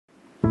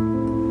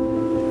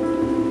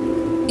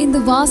In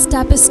the vast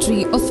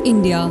tapestry of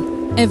India,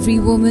 every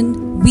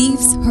woman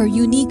weaves her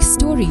unique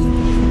story.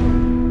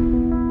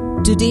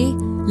 Today,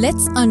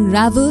 let's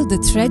unravel the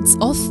threads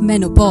of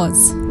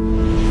menopause.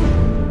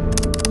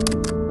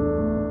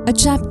 A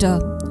chapter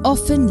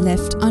often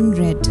left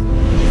unread.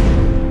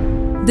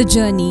 The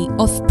journey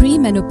of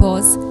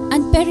premenopause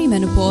and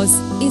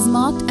perimenopause is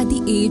marked at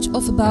the age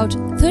of about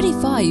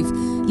 35,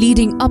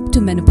 leading up to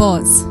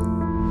menopause,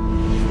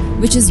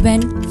 which is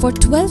when for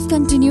 12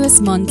 continuous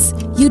months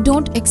you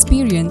don't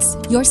experience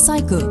your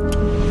cycle.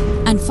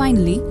 And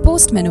finally,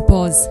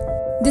 postmenopause.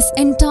 This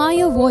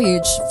entire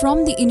voyage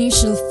from the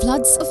initial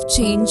floods of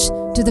change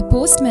to the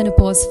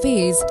postmenopause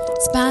phase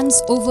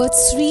spans over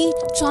 3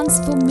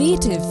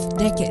 transformative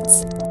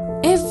decades.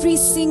 Every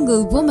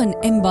single woman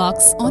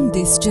embarks on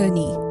this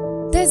journey.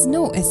 There's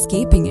no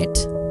escaping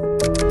it.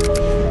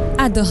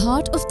 At the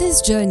heart of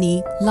this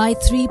journey lie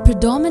 3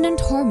 predominant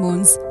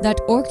hormones that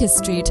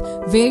orchestrate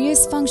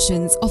various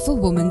functions of a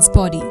woman's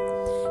body: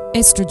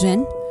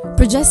 estrogen,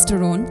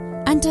 progesterone,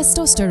 and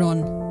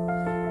testosterone.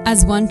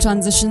 As one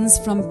transitions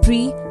from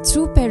pre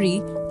through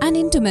peri and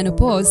into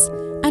menopause,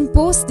 and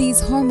post these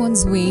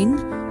hormones wane,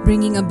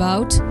 bringing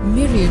about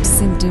myriad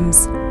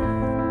symptoms.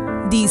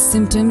 These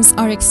symptoms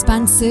are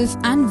expansive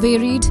and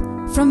varied,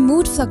 from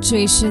mood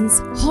fluctuations,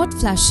 hot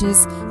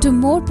flashes, to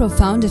more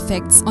profound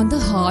effects on the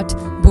heart,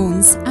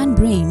 bones, and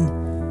brain.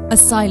 A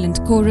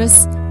silent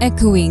chorus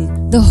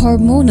echoing the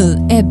hormonal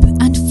ebb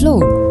and flow.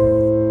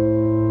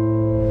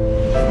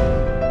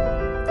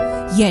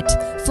 Yet,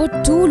 for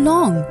too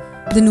long,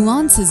 the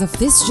nuances of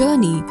this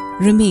journey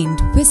remained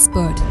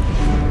whispered.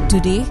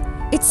 Today,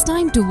 it's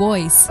time to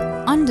voice,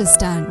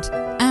 understand,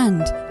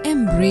 and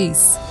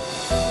embrace.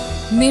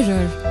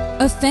 Mirror,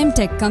 a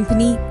femtech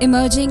company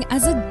emerging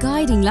as a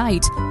guiding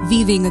light,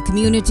 weaving a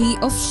community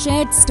of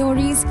shared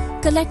stories,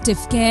 collective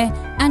care,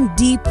 and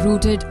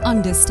deep-rooted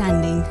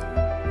understanding.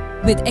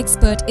 With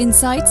expert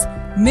insights,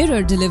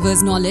 Mirror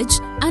delivers knowledge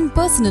and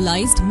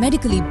personalized,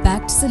 medically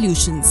backed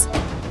solutions.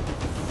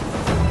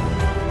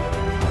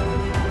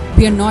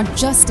 We are not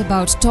just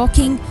about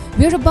talking,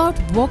 we're about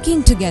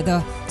walking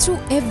together through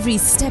every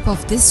step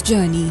of this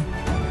journey.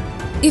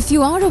 If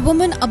you are a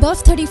woman above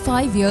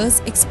 35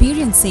 years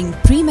experiencing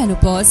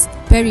premenopause,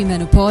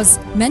 perimenopause,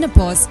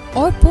 menopause,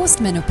 or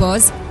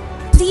postmenopause,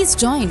 please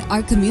join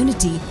our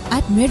community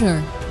at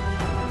Mirror.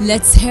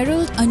 Let's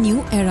herald a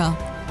new era.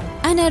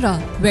 An era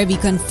where we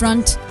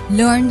confront,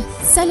 learn,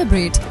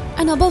 celebrate,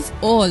 and above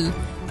all,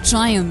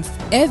 triumph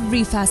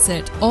every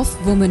facet of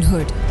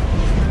womanhood.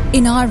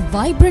 In our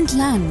vibrant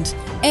land,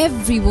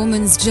 every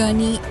woman's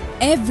journey,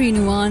 every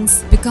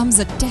nuance becomes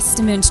a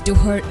testament to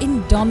her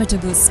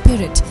indomitable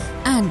spirit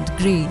and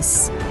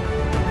grace.